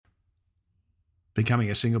becoming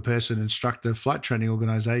a single-person instructor flight training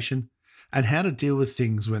organisation, and how to deal with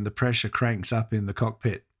things when the pressure cranks up in the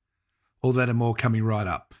cockpit. All that and more coming right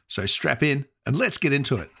up. So strap in and let's get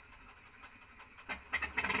into it.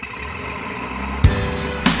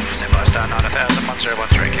 Standby star 9000,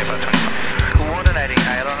 1013, Kilo 25. Coordinating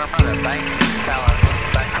aileron, I'm on a bank balance,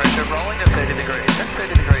 bank pressure rolling at 30 degrees. That's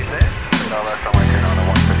 30 degrees there. Runway 290,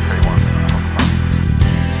 1631.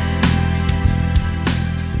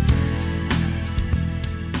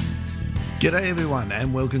 G'day everyone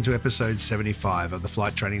and welcome to episode 75 of the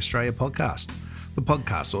Flight Training Australia podcast. The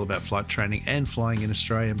podcast all about flight training and flying in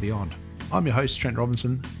Australia and beyond. I'm your host, Trent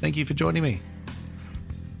Robinson. Thank you for joining me.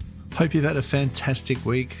 Hope you've had a fantastic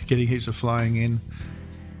week, getting heaps of flying in.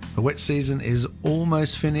 The wet season is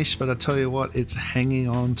almost finished, but I tell you what, it's hanging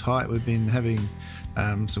on tight. We've been having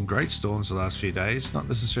some great storms the last few days, not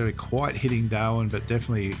necessarily quite hitting Darwin, but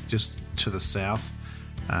definitely just to the south,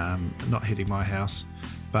 not hitting my house.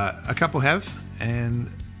 But a couple have, and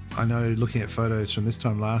I know looking at photos from this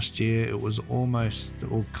time last year, it was almost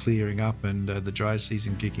all clearing up and the dry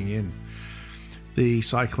season kicking in. The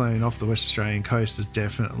cyclone off the West Australian coast has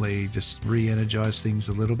definitely just re-energised things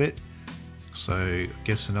a little bit. So I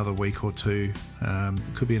guess another week or two,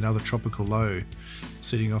 could be another tropical low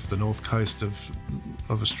sitting off the north coast of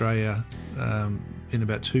Australia in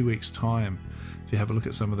about 2 weeks' time, if you have a look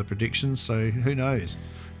at some of the predictions. So who knows?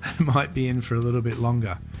 It might be in for a little bit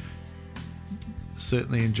longer.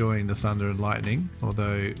 Certainly enjoying the thunder and lightning,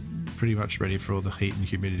 although pretty much ready for all the heat and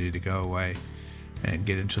humidity to go away and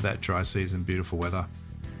get into that dry season beautiful weather.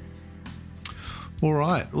 All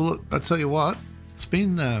right, well look, I'll tell you what, it's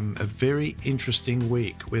been a very interesting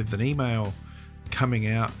week with an email coming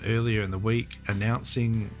out earlier in the week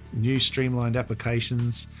announcing new Streamlined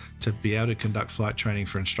applications to be able to conduct flight training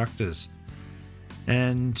for instructors.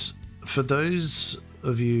 And for those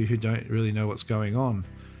of you who don't really know what's going on,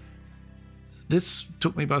 this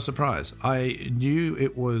took me by surprise. I knew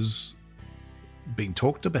it was being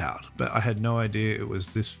talked about, but I had no idea it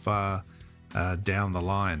was this far down the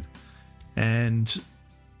line. And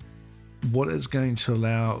what it's going to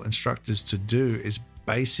allow instructors to do is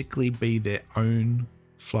basically be their own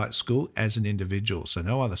flight school as an individual. So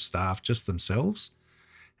no other staff, just themselves.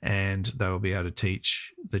 And they will be able to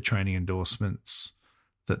teach the training endorsements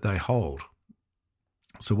that they hold.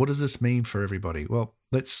 So what does this mean for everybody? Well,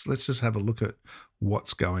 let's just have a look at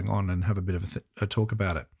what's going on and have a bit of a talk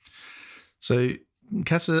about it. So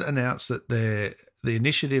CASA announced that the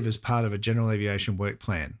initiative is part of a general aviation work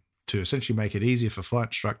plan to essentially make it easier for flight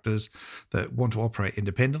instructors that want to operate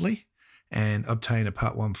independently and obtain a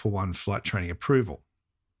Part 141 flight training approval.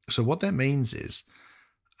 So what that means is,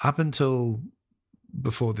 up until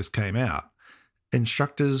before this came out,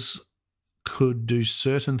 instructors could do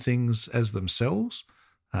certain things as themselves,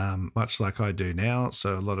 much like I do now.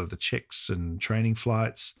 So a lot of the checks and training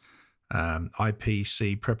flights,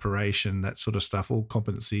 IPC preparation, that sort of stuff, all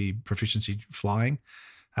competency, proficiency flying,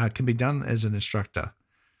 can be done as an instructor.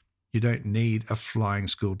 You don't need a flying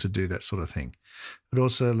school to do that sort of thing. It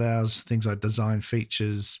also allows things like design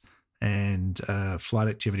features and flight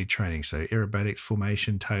activity training. So aerobatics,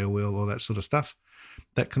 formation, tail wheel, all that sort of stuff.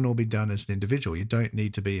 That can all be done as an individual. You don't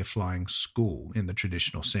need to be a flying school in the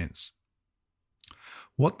traditional sense.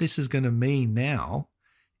 What this is going to mean now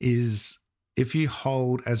is if you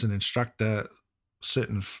hold as an instructor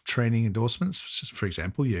certain training endorsements, for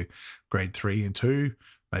example, you grade 3 and 2,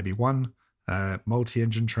 maybe 1,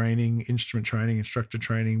 multi-engine training, instrument training, instructor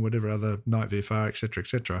training, whatever other night VFR,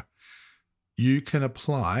 etc., you can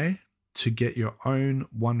apply to get your own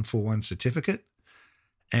 141 certificate,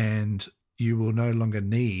 and you will no longer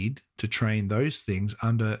need to train those things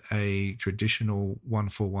under a traditional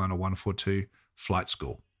 141 or 142 flight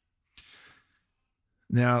school.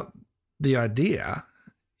 Now, the idea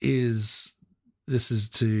is this is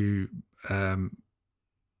to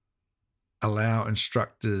allow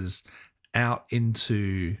instructors out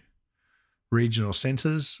into regional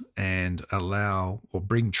centres and allow or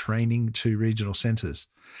bring training to regional centres.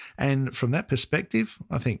 And from that perspective,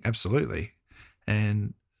 I think absolutely.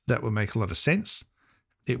 And that will make a lot of sense.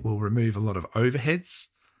 It will remove a lot of overheads.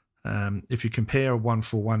 If you compare a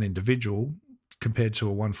 141 individual compared to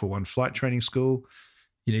a 141 flight training school,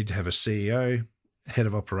 you need to have a CEO, head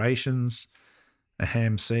of operations, a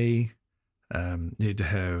HAM-C, you need to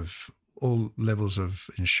have all levels of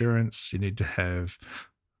insurance, you need to have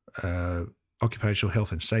occupational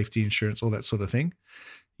health and safety insurance, all that sort of thing.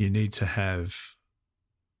 You need to have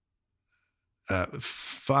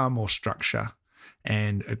far more structure,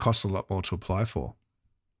 and it costs a lot more to apply for.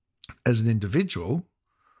 As an individual,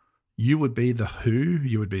 you would be the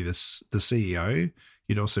you would be the CEO,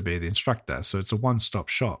 you'd also be the instructor. So it's a one-stop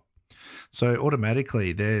shop. So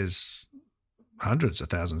automatically there's hundreds of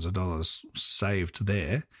thousands of dollars saved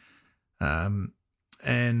there.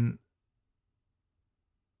 And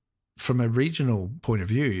from a regional point of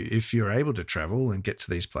view, if you're able to travel and get to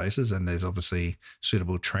these places, and there's obviously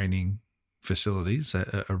suitable training facilities,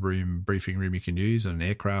 a briefing room you can use, and an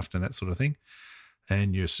aircraft and that sort of thing,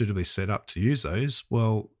 and you're suitably set up to use those,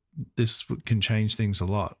 well, this can change things a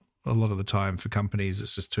lot. A lot of the time for companies,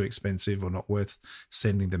 it's just too expensive or not worth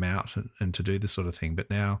sending them out and to do this sort of thing. But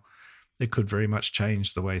now it could very much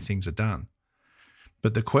change the way things are done.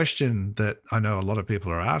 But the question that I know a lot of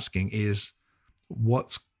people are asking is,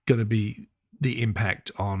 what's going to be the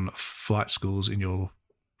impact on flight schools in your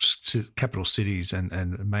capital cities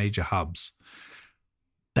and major hubs?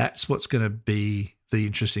 That's what's going to be the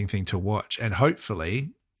interesting thing to watch. And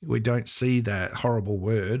hopefully we don't see that horrible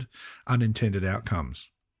word, unintended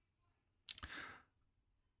outcomes.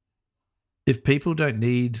 If people don't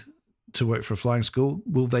need to work for a flying school,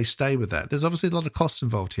 will they stay with that? There's obviously a lot of costs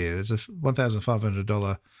involved here. There's a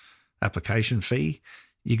 $1,500 application fee.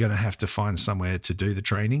 You're going to have to find somewhere to do the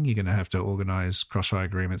training. You're going to have to organise cross-hire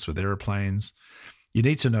agreements with aeroplanes. You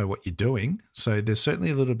need to know what you're doing. So there's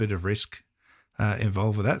certainly a little bit of risk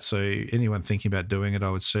involved with that. So anyone thinking about doing it, I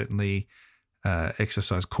would certainly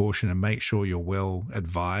exercise caution and make sure you're well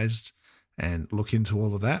advised and look into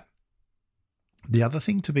all of that. The other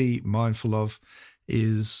thing to be mindful of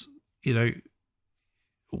is,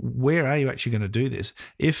 where are you actually going to do this?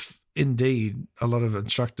 If indeed a lot of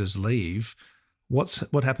instructors leave,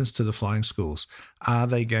 what happens to the flying schools? Are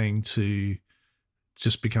they going to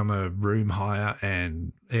just become a room hire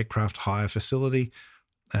and aircraft hire facility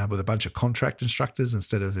with a bunch of contract instructors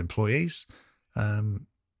instead of employees? I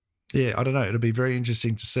don't know. It'll be very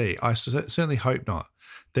interesting to see. I certainly hope not.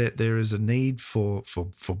 There is a need for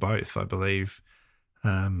both, I believe.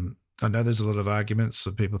 I know there's a lot of arguments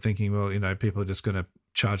of people thinking, well, people are just going to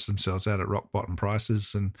charge themselves out at rock bottom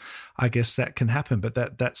prices, and I guess that can happen, but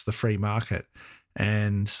that's the free market,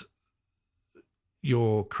 and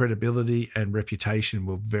your credibility and reputation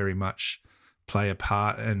will very much play a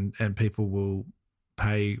part, and people will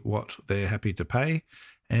pay what they're happy to pay,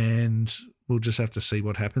 and we'll just have to see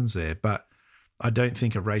what happens there. But I don't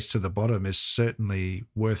think a race to the bottom is certainly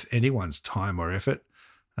worth anyone's time or effort.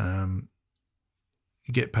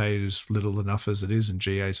 You get paid as little enough as it is in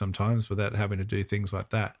GA sometimes without having to do things like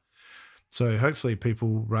that. So hopefully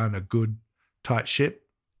people run a good, tight ship,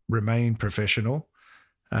 remain professional.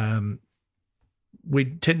 We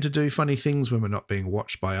tend to do funny things when we're not being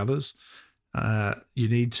watched by others. You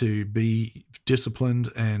need to be disciplined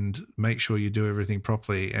and make sure you do everything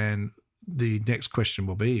properly. And the next question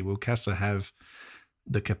will be, will CASA have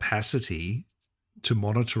the capacity to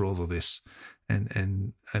monitor all of this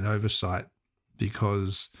and oversight?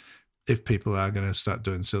 Because if people are going to start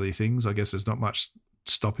doing silly things, I guess there's not much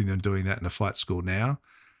stopping them doing that in a flight school now.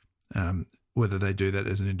 Whether they do that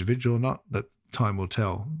as an individual or not, that time will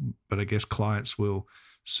tell. But I guess clients will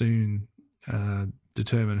soon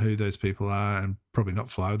determine who those people are and probably not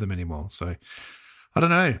fly with them anymore. So I don't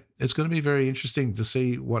know. It's going to be very interesting to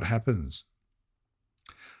see what happens.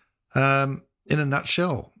 In a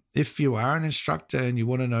nutshell, if you are an instructor and you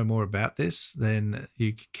want to know more about this, then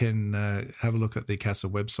you can have a look at the CASA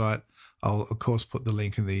website. I'll, of course, put the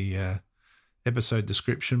link in the episode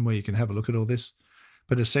description where you can have a look at all this.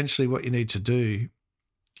 But essentially what you need to do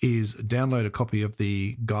is download a copy of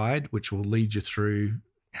the guide, which will lead you through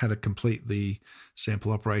how to complete the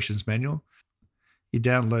sample operations manual. You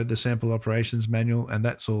download the sample operations manual, and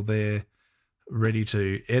that's all there ready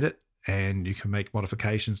to edit. And you can make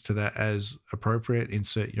modifications to that as appropriate,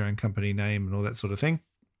 insert your own company name and all that sort of thing.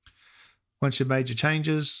 Once you've made your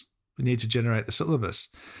changes, you need to generate the syllabus.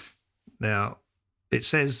 Now, it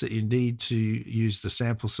says that you need to use the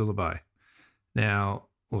sample syllabi. Now,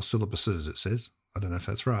 or syllabuses, it says. I don't know if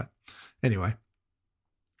that's right. Anyway,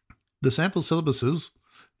 the sample syllabuses,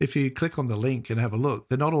 if you click on the link and have a look,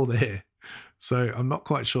 they're not all there. So I'm not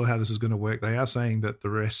quite sure how this is going to work. They are saying that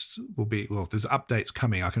the rest will be, well, there's updates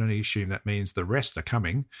coming. I can only assume that means the rest are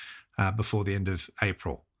coming before the end of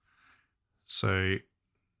April. So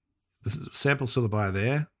the sample syllabi are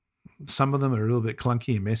there. Some of them are a little bit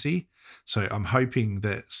clunky and messy. So I'm hoping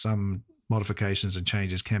that some modifications and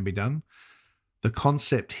changes can be done. The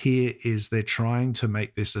concept here is they're trying to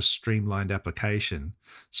make this a streamlined application.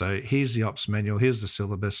 So here's the ops manual, here's the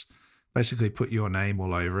syllabus. Basically put your name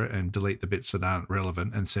all over it and delete the bits that aren't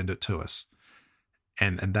relevant and send it to us.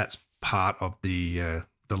 And that's part of the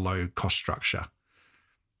low cost structure.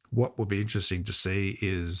 What will be interesting to see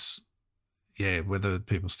is, whether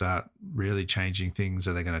people start really changing things.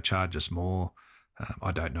 Are they going to charge us more?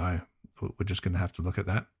 I don't know. We're just going to have to look at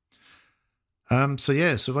that.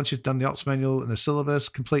 So once you've done the ops manual and the syllabus,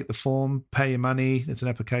 complete the form, pay your money. There's an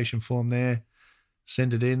application form there.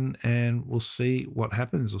 Send it in, and we'll see what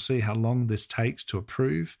happens. We'll see how long this takes to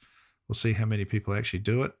approve. We'll see how many people actually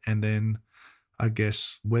do it, and then I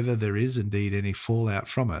guess whether there is indeed any fallout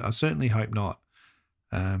from it. I certainly hope not.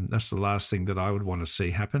 That's the last thing that I would want to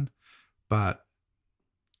see happen, but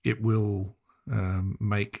it will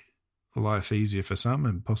make life easier for some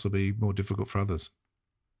and possibly more difficult for others.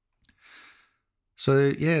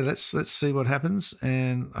 So yeah, let's see what happens,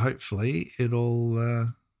 and hopefully it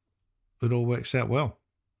all works out well.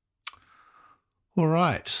 All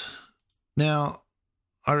right. Now,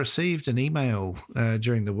 I received an email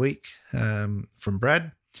during the week from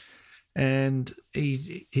Brad, and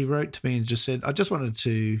he wrote to me and just said, I just wanted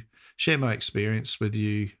to share my experience with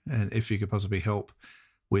you, and if you could possibly help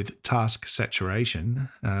with task saturation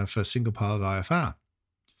for single pilot IFR.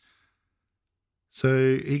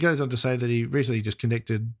 So he goes on to say that he recently just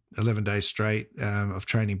conducted 11 days straight of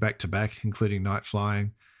training back to back, including night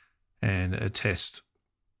flying and a test.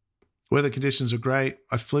 Weather conditions are great.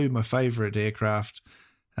 I flew my favorite aircraft,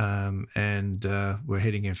 and we're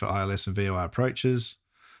heading in for ILS and VOR approaches.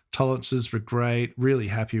 Tolerances were great, really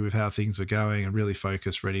happy with how things are going and really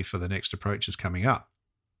focused, ready for the next approaches coming up.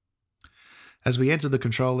 As we entered the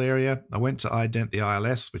control area, I went to ident the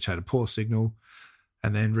ILS, which had a poor signal,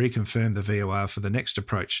 and then reconfirmed the VOR for the next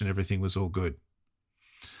approach, and everything was all good.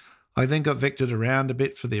 I then got vectored around a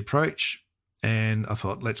bit for the approach, and I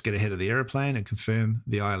thought, let's get ahead of the aeroplane and confirm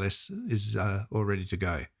the ILS is all ready to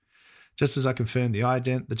go. Just as I confirmed the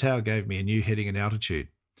ident, the tower gave me a new heading and altitude.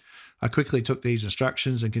 I quickly took these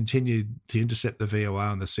instructions and continued to intercept the VOR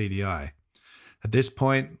on the CDI. At this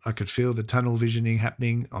point, I could feel the tunnel visioning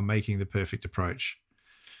happening on making the perfect approach.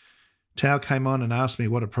 Tower came on and asked me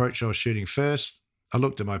what approach I was shooting first. I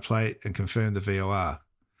looked at my plate and confirmed the VOR.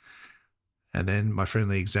 And then my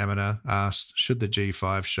friendly examiner asked, should the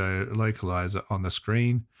G5 show localizer on the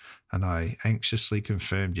screen? And I anxiously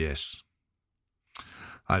confirmed yes.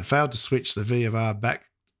 I had failed to switch the VOR back,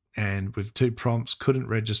 and with 2 prompts, couldn't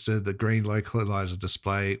register the green localizer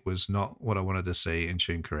display. Was not what I wanted to see and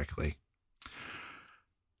tune correctly.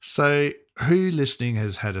 So who listening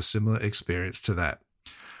has had a similar experience to that?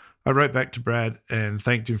 I wrote back to Brad and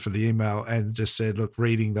thanked him for the email and just said, look,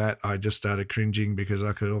 reading that, I just started cringing because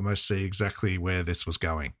I could almost see exactly where this was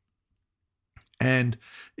going. And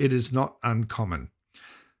it is not uncommon.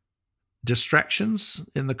 Distractions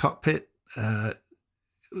in the cockpit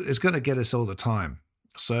is going to get us all the time.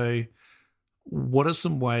 So what are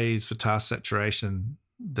some ways for task saturation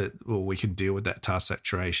we can deal with that task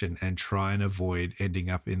saturation and try and avoid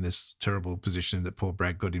ending up in this terrible position that poor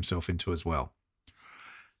Brad got himself into as well?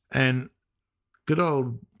 And good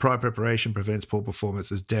old prior preparation prevents poor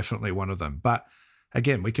performance is definitely one of them. But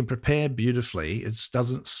again, we can prepare beautifully. It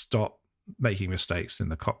doesn't stop making mistakes in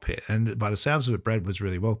the cockpit. And by the sounds of it, Brad was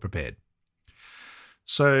really well prepared.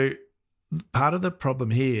 So part of the problem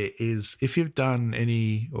here is if you've done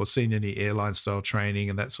any or seen any airline style training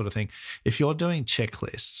and that sort of thing, if you're doing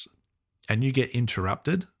checklists and you get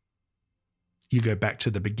interrupted, you go back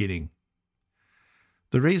to the beginning.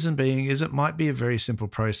 The reason being is it might be a very simple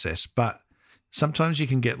process, but sometimes you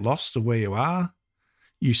can get lost of where you are.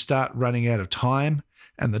 You start running out of time,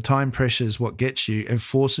 and the time pressure is what gets you and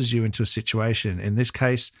forces you into a situation. In this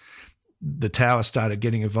case, the tower started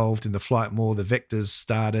getting involved in the flight more. The vectors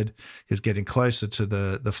started. He was getting closer to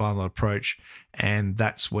the final approach, and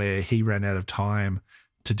that's where he ran out of time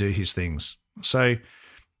to do his things. So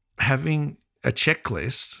having a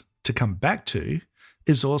checklist to come back to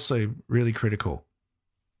is also really critical.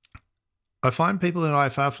 I find people in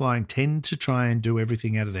IFR flying tend to try and do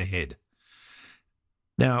everything out of their head.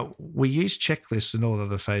 Now, we use checklists in all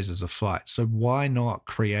other phases of flight, so why not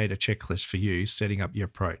create a checklist for you setting up your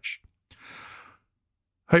approach?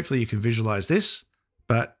 Hopefully you can visualize this,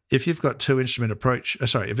 but if you've got instrument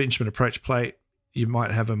approach plate, you might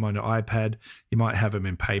have them on your iPad, you might have them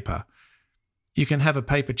in paper. You can have a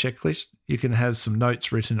paper checklist. You can have some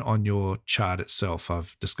notes written on your chart itself.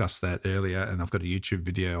 I've discussed that earlier, and I've got a YouTube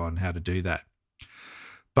video on how to do that.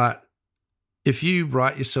 But if you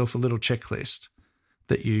write yourself a little checklist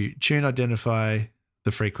that you tune, identify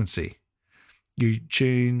the frequency, you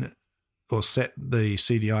tune or set the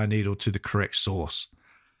CDI needle to the correct source,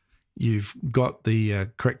 you've got the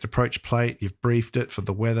correct approach plate, you've briefed it for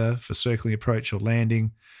the weather, for circling approach or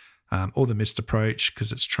landing, or the missed approach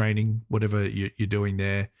because it's training, whatever you're doing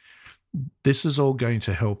there. This is all going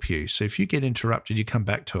to help you. So if you get interrupted, you come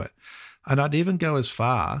back to it. And I'd even go as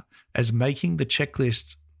far as making the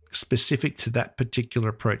checklist specific to that particular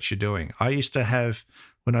approach you're doing. I used to have,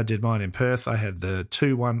 when I did mine in Perth, I had the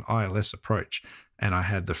 2-1 ILS approach, and I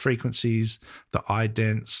had the frequencies, the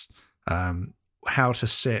idents, how to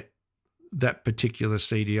set that particular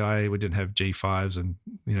CDI. We didn't have G5s and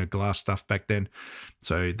glass stuff back then,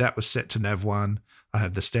 so that was set to nav1. I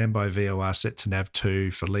had the standby VOR set to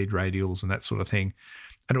nav2 for lead radials and that sort of thing,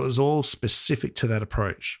 and it was all specific to that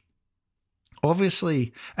approach.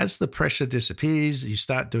 Obviously, as the pressure disappears, you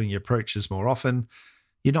start doing your approaches more often.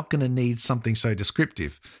 You're not going to need something so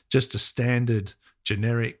descriptive. Just a standard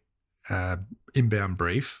generic inbound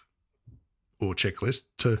brief or checklist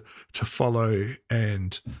to follow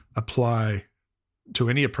and apply to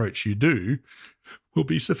any approach you do will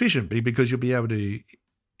be sufficient, because you'll be able to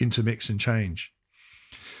intermix and change.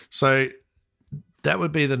 So that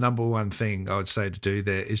would be the number one thing I would say to do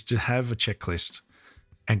there, is to have a checklist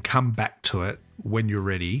and come back to it when you're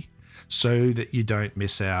ready, so that you don't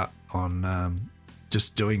miss out on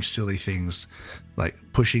just doing silly things like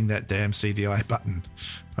pushing that damn CDI button.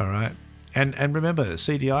 All right. And remember,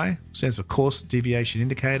 CDI stands for Course Deviation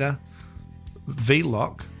Indicator.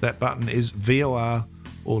 VLOC, that button is VOR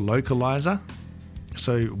or localizer.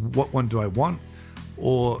 So what one do I want?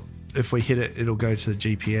 Or if we hit it, it'll go to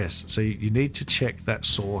the GPS. So you need to check that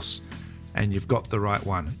source, and you've got the right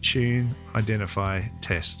one. Tune, identify,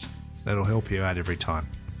 test. That'll help you out every time.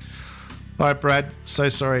 All right, Brad, so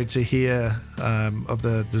sorry to hear of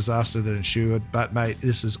the disaster that ensued, but mate,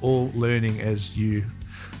 this is all learning, as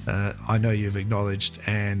I know you've acknowledged,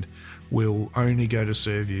 and we'll only go to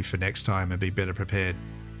serve you for next time and be better prepared.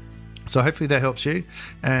 So hopefully that helps you,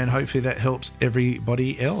 and hopefully that helps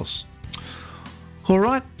everybody else. All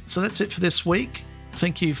right, so that's it for this week.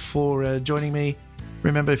 Thank you for joining me.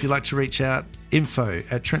 Remember, if you'd like to reach out,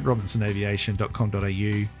 info@TrentRobinsonAviation.com.au.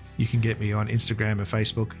 You can get me on Instagram and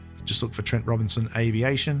Facebook. Just look for Trent Robinson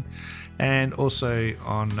Aviation, and also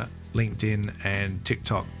on LinkedIn and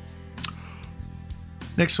TikTok.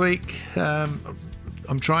 Next week,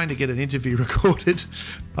 I'm trying to get an interview recorded.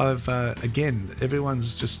 Again,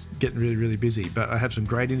 everyone's just getting really, really busy, but I have some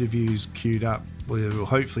great interviews queued up. We'll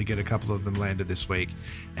hopefully get a couple of them landed this week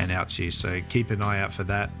and out to you, so keep an eye out for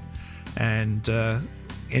that. And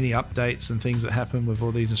any updates and things that happen with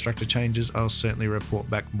all these instructor changes, I'll certainly report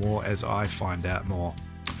back more as I find out more.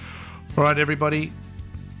 All right, everybody,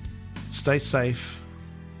 stay safe,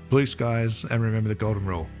 blue skies, and remember the golden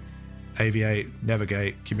rule: aviate,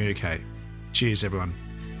 navigate, communicate. Cheers, everyone.